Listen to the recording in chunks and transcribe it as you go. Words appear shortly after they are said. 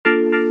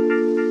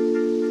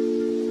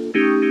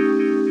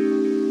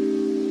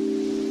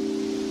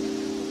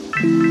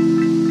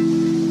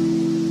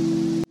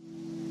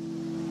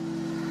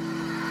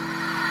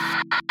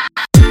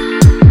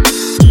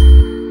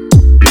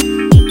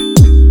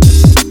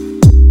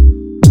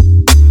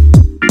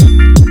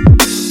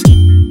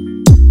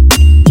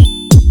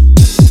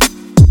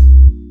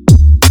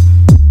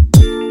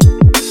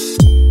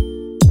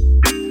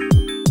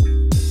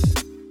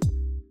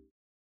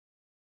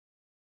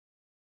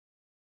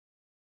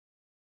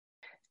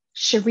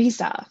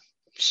Shariza,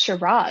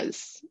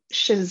 Shiraz,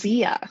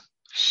 Shazia,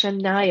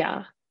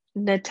 Shania,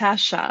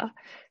 Natasha,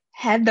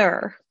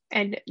 Heather,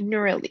 and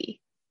Nurali.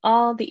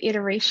 All the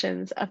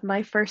iterations of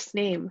my first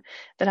name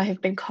that I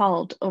have been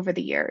called over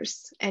the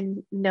years.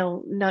 And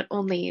no, not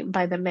only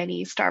by the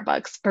many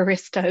Starbucks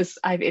baristas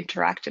I've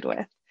interacted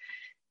with.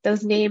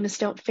 Those names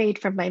don't fade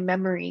from my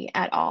memory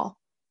at all.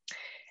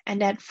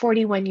 And at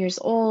 41 years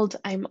old,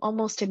 I'm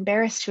almost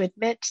embarrassed to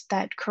admit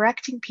that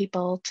correcting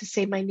people to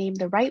say my name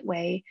the right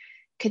way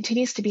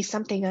continues to be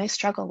something I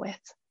struggle with.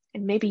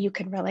 And maybe you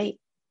can relate.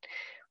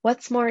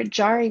 What's more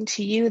jarring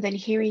to you than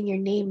hearing your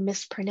name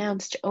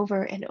mispronounced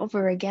over and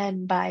over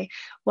again by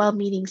well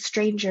meaning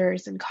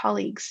strangers and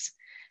colleagues?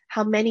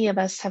 How many of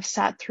us have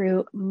sat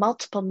through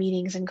multiple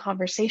meetings and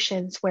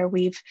conversations where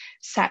we've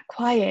sat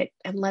quiet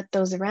and let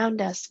those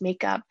around us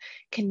make up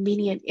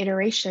convenient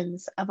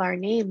iterations of our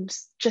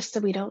names just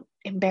so we don't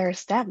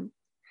embarrass them?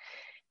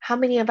 How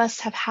many of us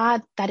have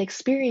had that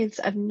experience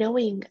of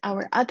knowing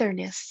our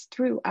otherness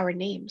through our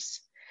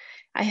names?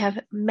 I have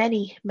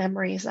many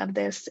memories of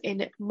this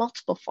in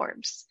multiple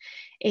forms.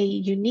 A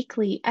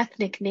uniquely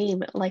ethnic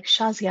name like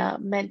Shazia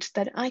meant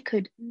that I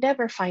could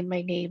never find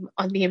my name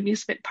on the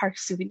amusement park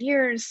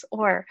souvenirs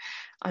or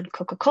on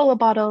Coca-Cola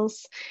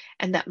bottles,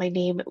 and that my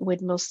name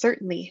would most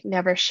certainly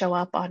never show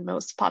up on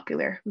most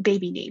popular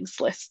baby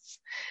names lists.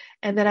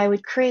 And that I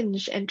would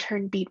cringe and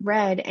turn beet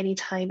red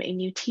anytime a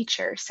new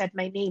teacher said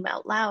my name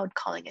out loud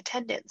calling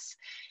attendance,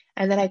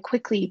 and that I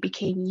quickly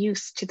became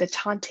used to the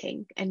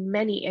taunting and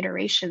many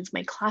iterations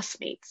my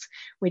classmates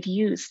would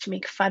use to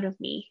make fun of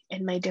me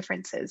and my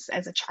differences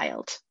as a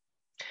child.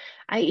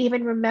 I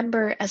even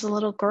remember as a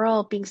little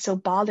girl being so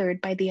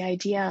bothered by the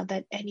idea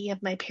that any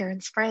of my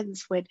parents'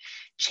 friends would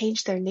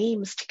change their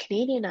names to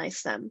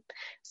Canadianize them,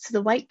 so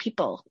the white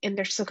people in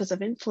their circles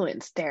of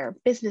influence, their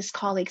business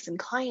colleagues and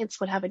clients,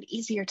 would have an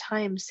easier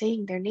time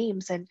saying their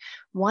names and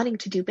wanting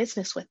to do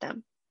business with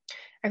them.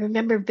 I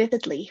remember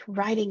vividly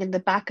riding in the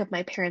back of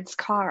my parents'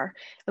 car,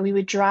 and we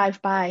would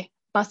drive by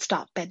bus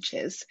stop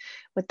benches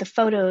with the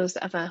photos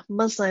of a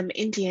Muslim,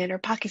 Indian, or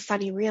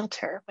Pakistani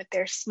realtor with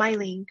their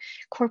smiling,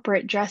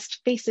 corporate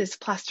dressed faces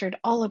plastered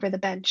all over the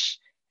bench,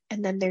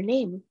 and then their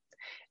name,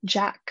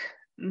 Jack,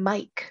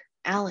 Mike,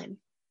 Alan.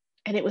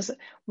 And it was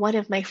one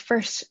of my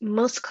first,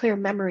 most clear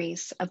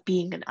memories of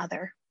being an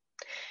other.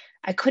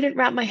 I couldn't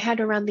wrap my head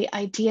around the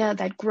idea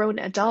that grown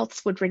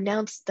adults would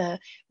renounce the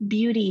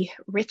beauty,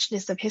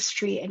 richness of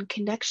history, and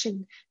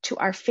connection to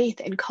our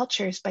faith and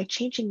cultures by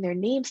changing their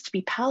names to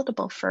be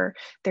palatable for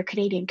their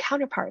Canadian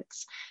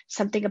counterparts.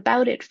 Something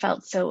about it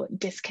felt so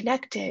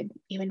disconnected,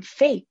 even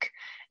fake,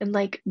 and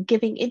like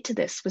giving into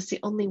this was the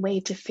only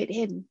way to fit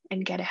in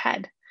and get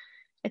ahead.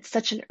 At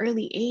such an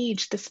early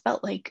age, this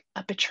felt like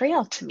a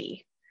betrayal to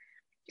me.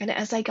 And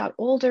as I got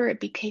older, it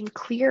became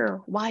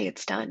clear why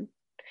it's done.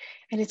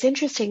 And it's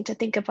interesting to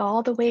think of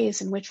all the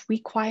ways in which we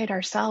quiet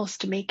ourselves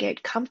to make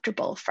it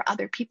comfortable for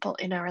other people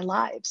in our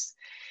lives.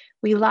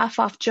 We laugh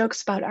off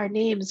jokes about our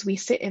names. We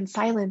sit in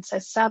silence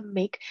as some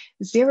make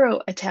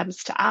zero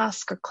attempts to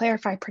ask or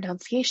clarify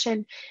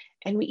pronunciation.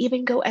 And we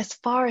even go as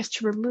far as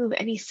to remove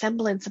any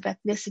semblance of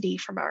ethnicity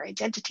from our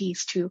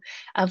identities to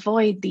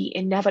avoid the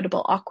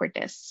inevitable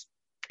awkwardness.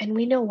 And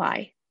we know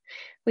why.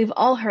 We've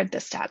all heard the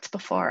stats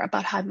before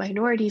about how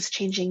minorities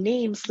changing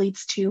names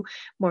leads to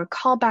more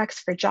callbacks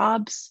for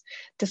jobs.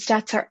 The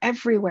stats are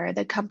everywhere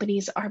that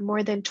companies are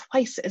more than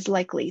twice as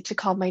likely to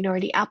call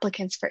minority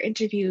applicants for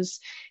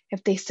interviews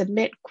if they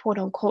submit quote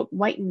unquote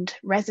whitened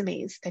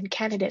resumes than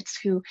candidates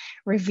who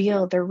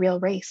reveal their real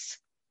race.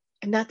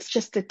 And that's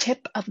just the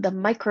tip of the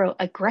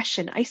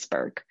microaggression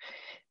iceberg.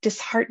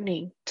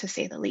 Disheartening, to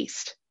say the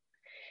least.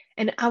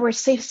 And our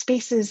safe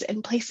spaces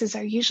and places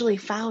are usually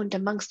found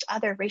amongst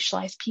other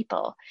racialized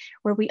people,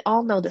 where we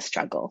all know the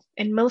struggle,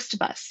 and most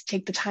of us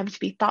take the time to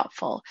be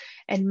thoughtful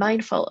and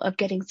mindful of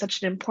getting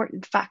such an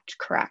important fact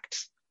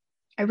correct.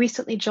 I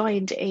recently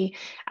joined a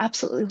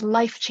absolutely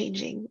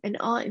life-changing and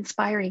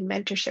awe-inspiring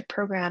mentorship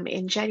program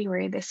in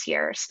January this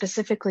year,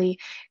 specifically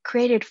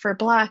created for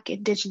Black,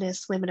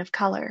 Indigenous women of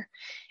color.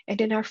 And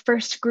in our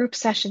first group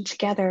session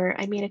together,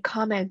 I made a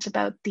comment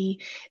about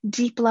the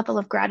deep level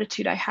of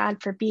gratitude I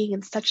had for being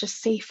in such a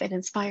safe and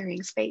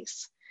inspiring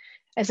space.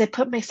 As I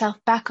put myself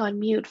back on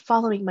mute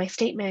following my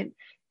statement,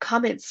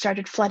 comments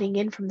started flooding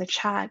in from the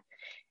chat,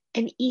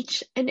 and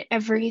each and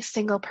every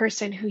single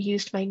person who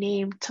used my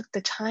name took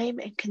the time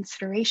and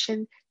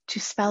consideration to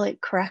spell it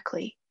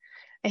correctly.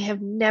 I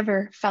have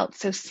never felt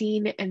so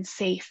seen and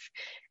safe,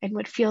 and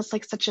what feels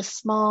like such a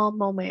small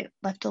moment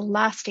left a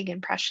lasting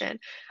impression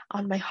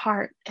on my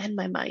heart and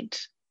my mind.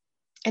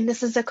 And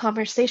this is a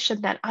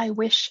conversation that I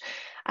wish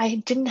I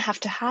didn't have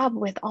to have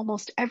with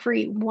almost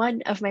every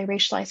one of my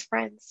racialized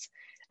friends,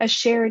 a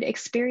shared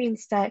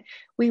experience that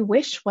we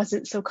wish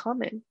wasn't so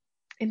common.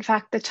 In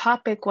fact, the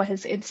topic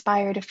was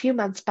inspired a few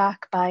months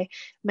back by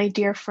my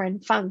dear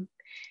friend Fung.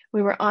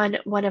 We were on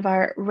one of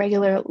our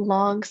regular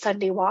long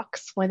Sunday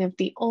walks, one of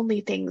the only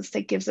things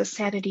that gives us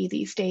sanity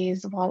these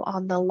days while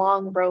on the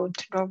long road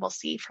to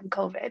normalcy from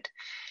COVID.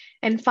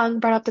 And Fang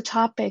brought up the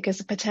topic as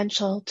a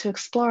potential to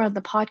explore on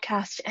the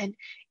podcast, and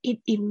it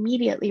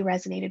immediately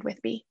resonated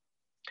with me.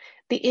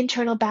 The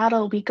internal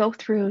battle we go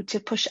through to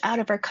push out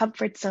of our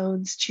comfort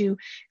zones to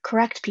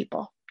correct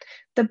people.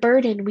 The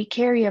burden we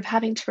carry of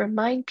having to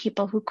remind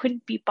people who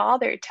couldn't be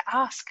bothered to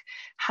ask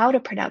how to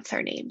pronounce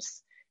our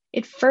names.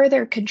 It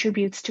further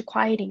contributes to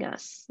quieting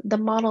us, the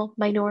model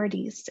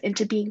minorities,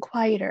 into being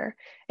quieter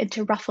and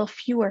to ruffle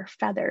fewer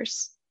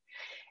feathers.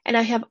 And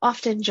I have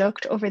often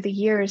joked over the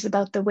years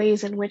about the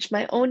ways in which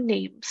my own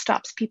name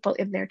stops people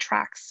in their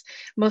tracks,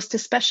 most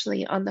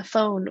especially on the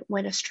phone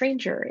when a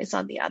stranger is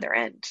on the other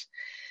end.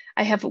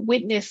 I have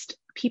witnessed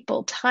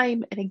people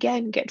time and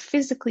again get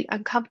physically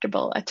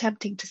uncomfortable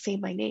attempting to say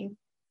my name.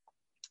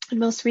 And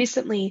most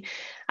recently,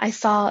 I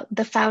saw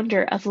the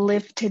founder of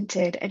Live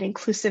Tinted, an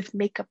inclusive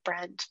makeup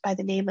brand by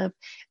the name of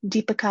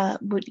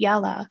Deepika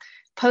Mutyala,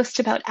 post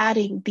about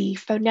adding the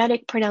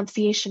phonetic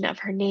pronunciation of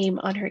her name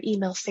on her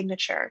email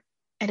signature,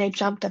 and I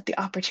jumped at the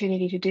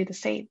opportunity to do the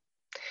same.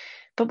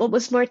 But what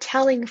was more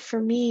telling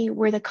for me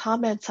were the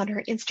comments on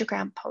her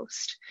Instagram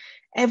post.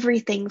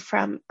 Everything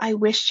from, I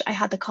wish I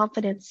had the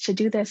confidence to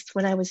do this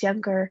when I was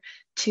younger,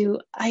 to,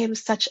 I am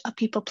such a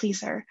people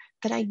pleaser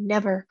that I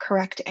never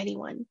correct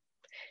anyone.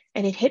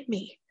 And it hit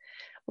me.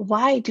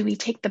 Why do we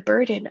take the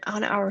burden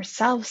on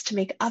ourselves to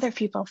make other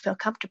people feel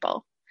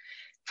comfortable?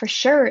 For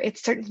sure,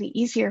 it's certainly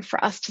easier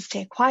for us to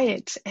stay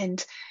quiet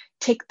and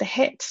take the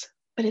hit,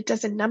 but it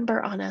does a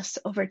number on us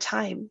over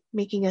time,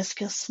 making us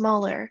feel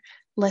smaller,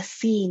 less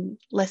seen,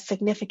 less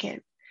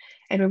significant,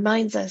 and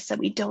reminds us that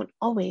we don't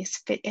always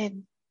fit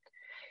in.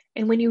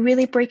 And when you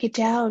really break it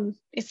down,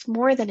 it's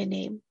more than a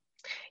name.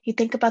 You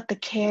think about the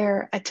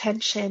care,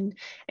 attention,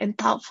 and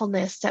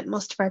thoughtfulness that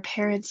most of our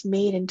parents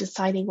made in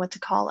deciding what to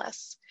call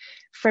us.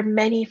 For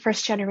many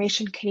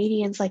first-generation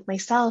Canadians like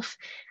myself,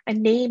 a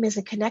name is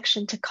a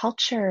connection to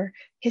culture,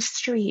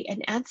 history,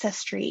 and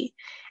ancestry,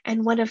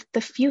 and one of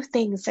the few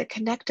things that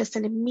connect us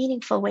in a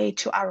meaningful way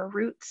to our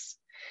roots.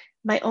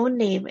 My own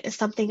name is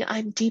something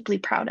I'm deeply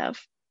proud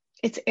of.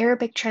 Its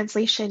Arabic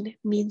translation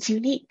means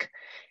unique,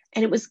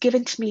 and it was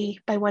given to me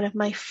by one of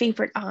my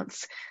favorite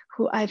aunts,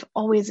 who I've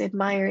always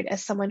admired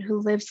as someone who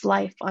lives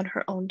life on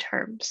her own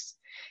terms.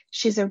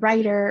 She's a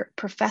writer,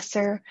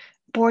 professor,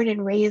 born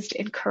and raised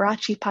in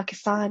Karachi,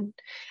 Pakistan,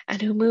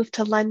 and who moved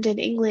to London,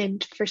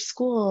 England for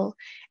school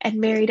and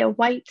married a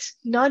white,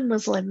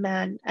 non-Muslim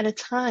man at a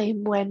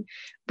time when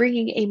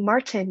bringing a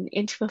Martin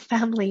into a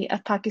family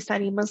of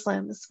Pakistani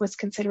Muslims was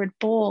considered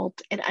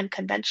bold and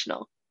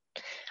unconventional.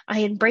 I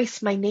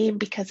embrace my name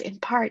because, in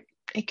part,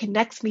 it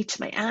connects me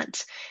to my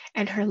aunt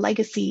and her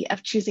legacy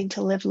of choosing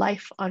to live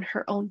life on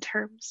her own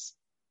terms.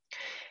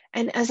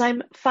 And as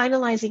I'm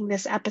finalizing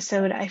this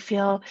episode, I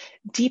feel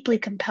deeply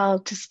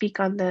compelled to speak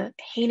on the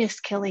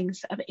heinous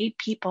killings of 8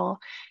 people,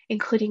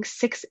 including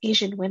 6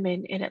 Asian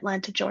women in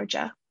Atlanta,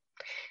 Georgia.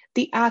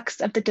 The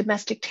acts of the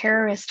domestic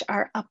terrorist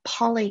are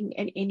appalling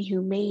and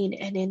inhumane,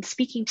 and in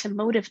speaking to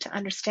motive to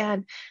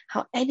understand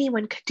how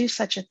anyone could do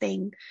such a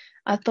thing,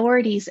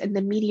 authorities and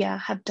the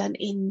media have done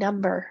a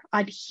number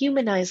on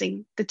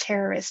humanizing the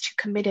terrorist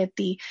who committed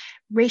the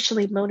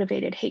racially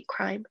motivated hate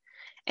crime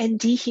and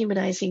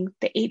dehumanizing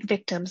the 8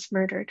 victims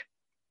murdered.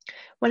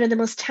 One of the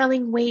most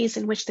telling ways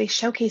in which they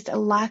showcase a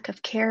lack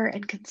of care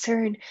and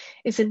concern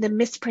is in the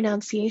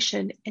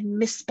mispronunciation and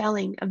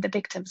misspelling of the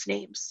victims'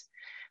 names.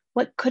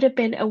 What could have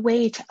been a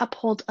way to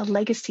uphold a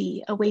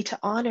legacy, a way to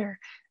honor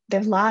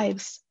their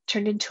lives,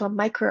 turned into a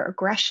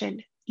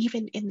microaggression,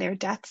 even in their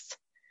deaths.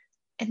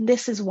 And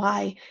this is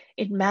why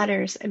it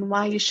matters and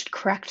why you should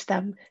correct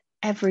them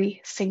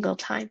every single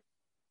time.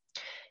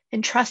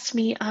 And trust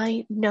me,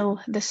 I know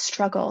the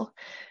struggle.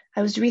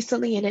 I was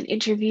recently in an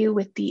interview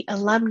with the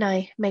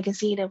alumni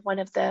magazine of one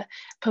of the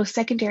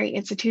post-secondary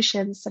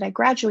institutions that I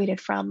graduated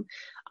from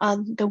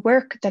on the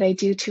work that I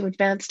do to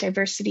advance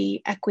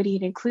diversity, equity,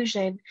 and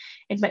inclusion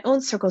in my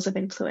own circles of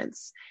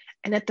influence.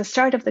 And at the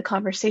start of the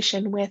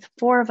conversation with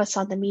 4 of us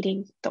on the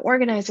meeting, the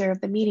organizer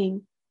of the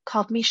meeting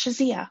called me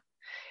Shazia.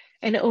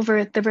 And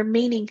over the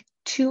remaining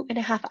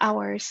 2.5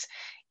 hours,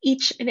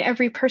 each and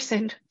every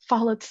person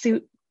followed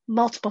suit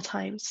multiple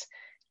times,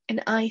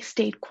 and I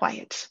stayed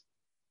quiet.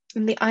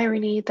 And the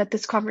irony that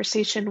this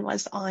conversation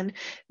was on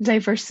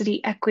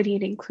diversity, equity,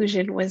 and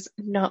inclusion was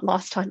not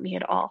lost on me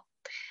at all.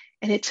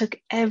 And it took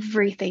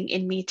everything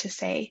in me to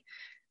say,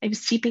 I'm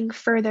seeping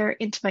further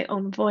into my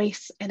own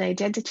voice and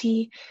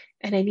identity,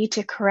 and I need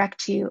to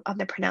correct you on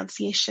the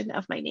pronunciation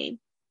of my name.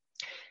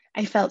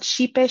 I felt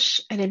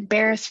sheepish and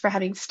embarrassed for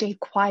having stayed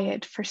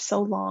quiet for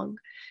so long,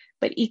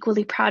 but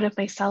equally proud of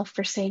myself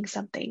for saying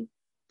something.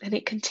 And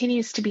it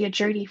continues to be a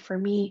journey for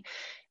me,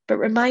 but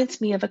reminds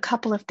me of a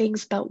couple of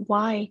things about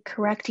why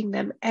correcting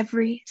them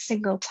every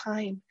single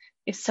time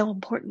is so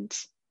important.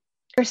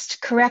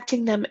 First,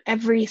 correcting them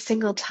every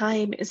single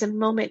time is a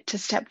moment to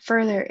step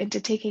further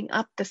into taking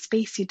up the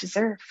space you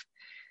deserve.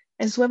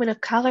 As women of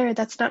color,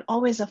 that's not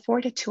always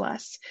afforded to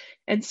us,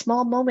 and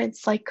small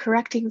moments like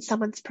correcting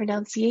someone's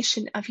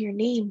pronunciation of your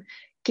name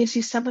gives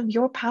you some of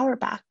your power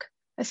back,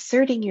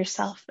 asserting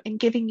yourself and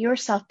giving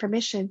yourself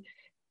permission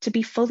to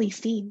be fully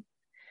seen.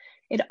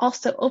 it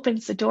also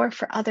opens the door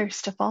for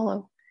others to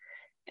follow.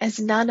 As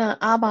Nana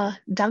Abba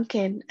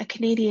Duncan, a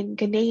Canadian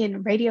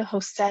Ghanaian radio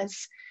host,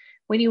 says,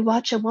 when you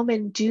watch a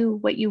woman do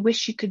what you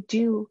wish you could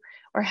do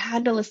or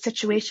handle a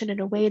situation in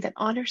a way that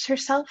honors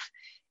herself,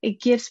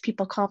 it gives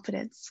people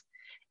confidence.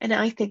 And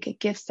I think it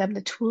gives them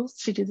the tools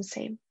to do the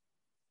same.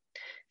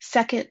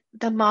 Second,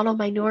 the model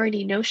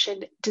minority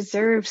notion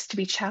deserves to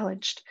be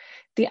challenged.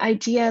 The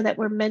idea that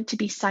we're meant to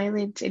be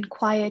silent and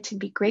quiet and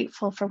be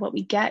grateful for what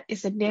we get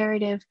is a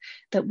narrative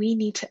that we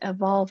need to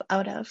evolve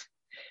out of.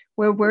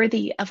 We're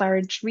worthy of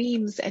our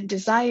dreams and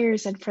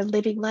desires and for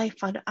living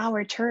life on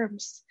our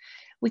terms.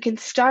 We can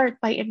start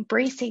by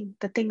embracing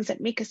the things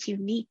that make us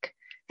unique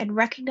and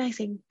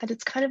recognizing that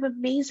it's kind of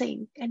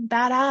amazing and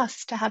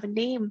badass to have a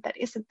name that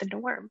isn't the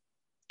norm.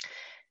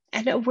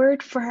 And a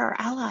word for our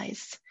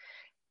allies.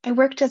 I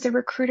worked as a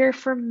recruiter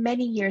for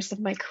many years of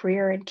my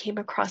career and came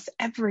across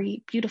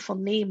every beautiful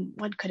name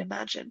one could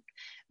imagine,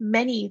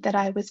 many that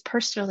I was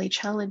personally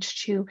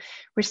challenged to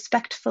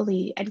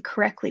respectfully and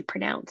correctly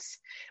pronounce,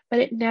 but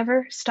it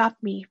never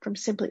stopped me from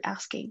simply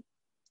asking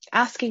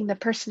the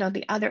person on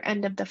the other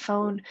end of the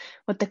phone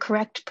what the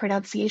correct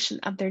pronunciation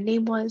of their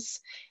name was,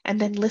 and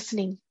then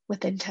listening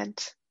with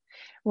intent.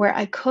 Where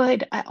I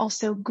could, I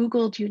also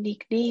Googled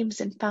unique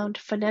names and found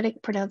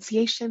phonetic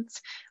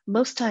pronunciations,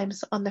 most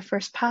times on the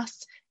first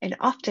pass and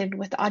often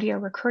with audio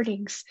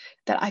recordings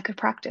that I could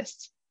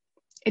practice.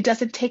 It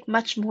doesn't take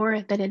much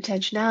more than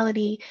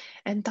intentionality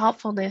and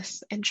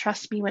thoughtfulness, and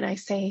trust me when I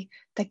say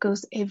that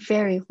goes a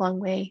very long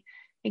way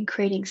in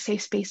creating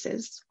safe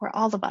spaces where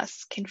all of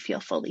us can feel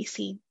fully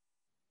seen.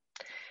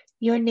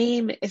 Your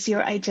name is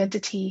your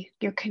identity,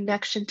 your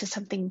connection to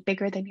something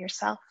bigger than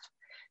yourself.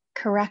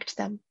 Correct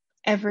them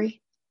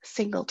every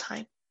single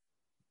time.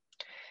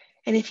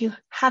 And if you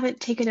haven't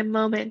taken a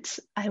moment,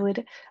 I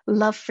would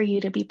love for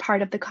you to be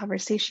part of the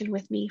conversation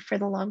with me for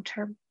the long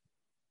term.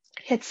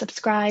 Hit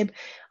subscribe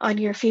on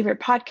your favorite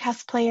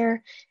podcast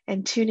player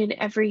and tune in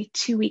every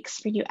 2 weeks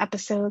for new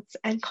episodes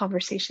and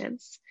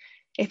conversations.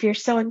 If you're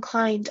so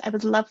inclined, I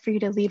would love for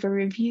you to leave a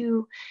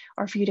review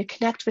or for you to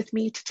connect with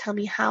me to tell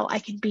me how I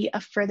can be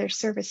of further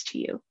service to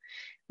you.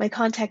 My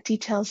contact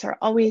details are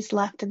always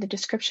left in the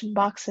description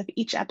box of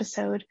each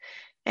episode,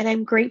 and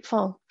I'm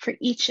grateful for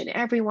each and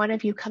every one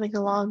of you coming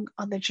along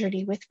on the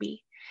journey with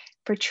me,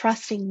 for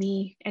trusting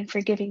me and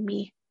for giving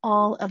me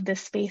all of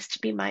this space to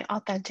be my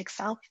authentic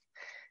self.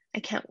 I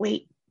can't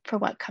wait for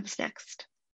what comes next.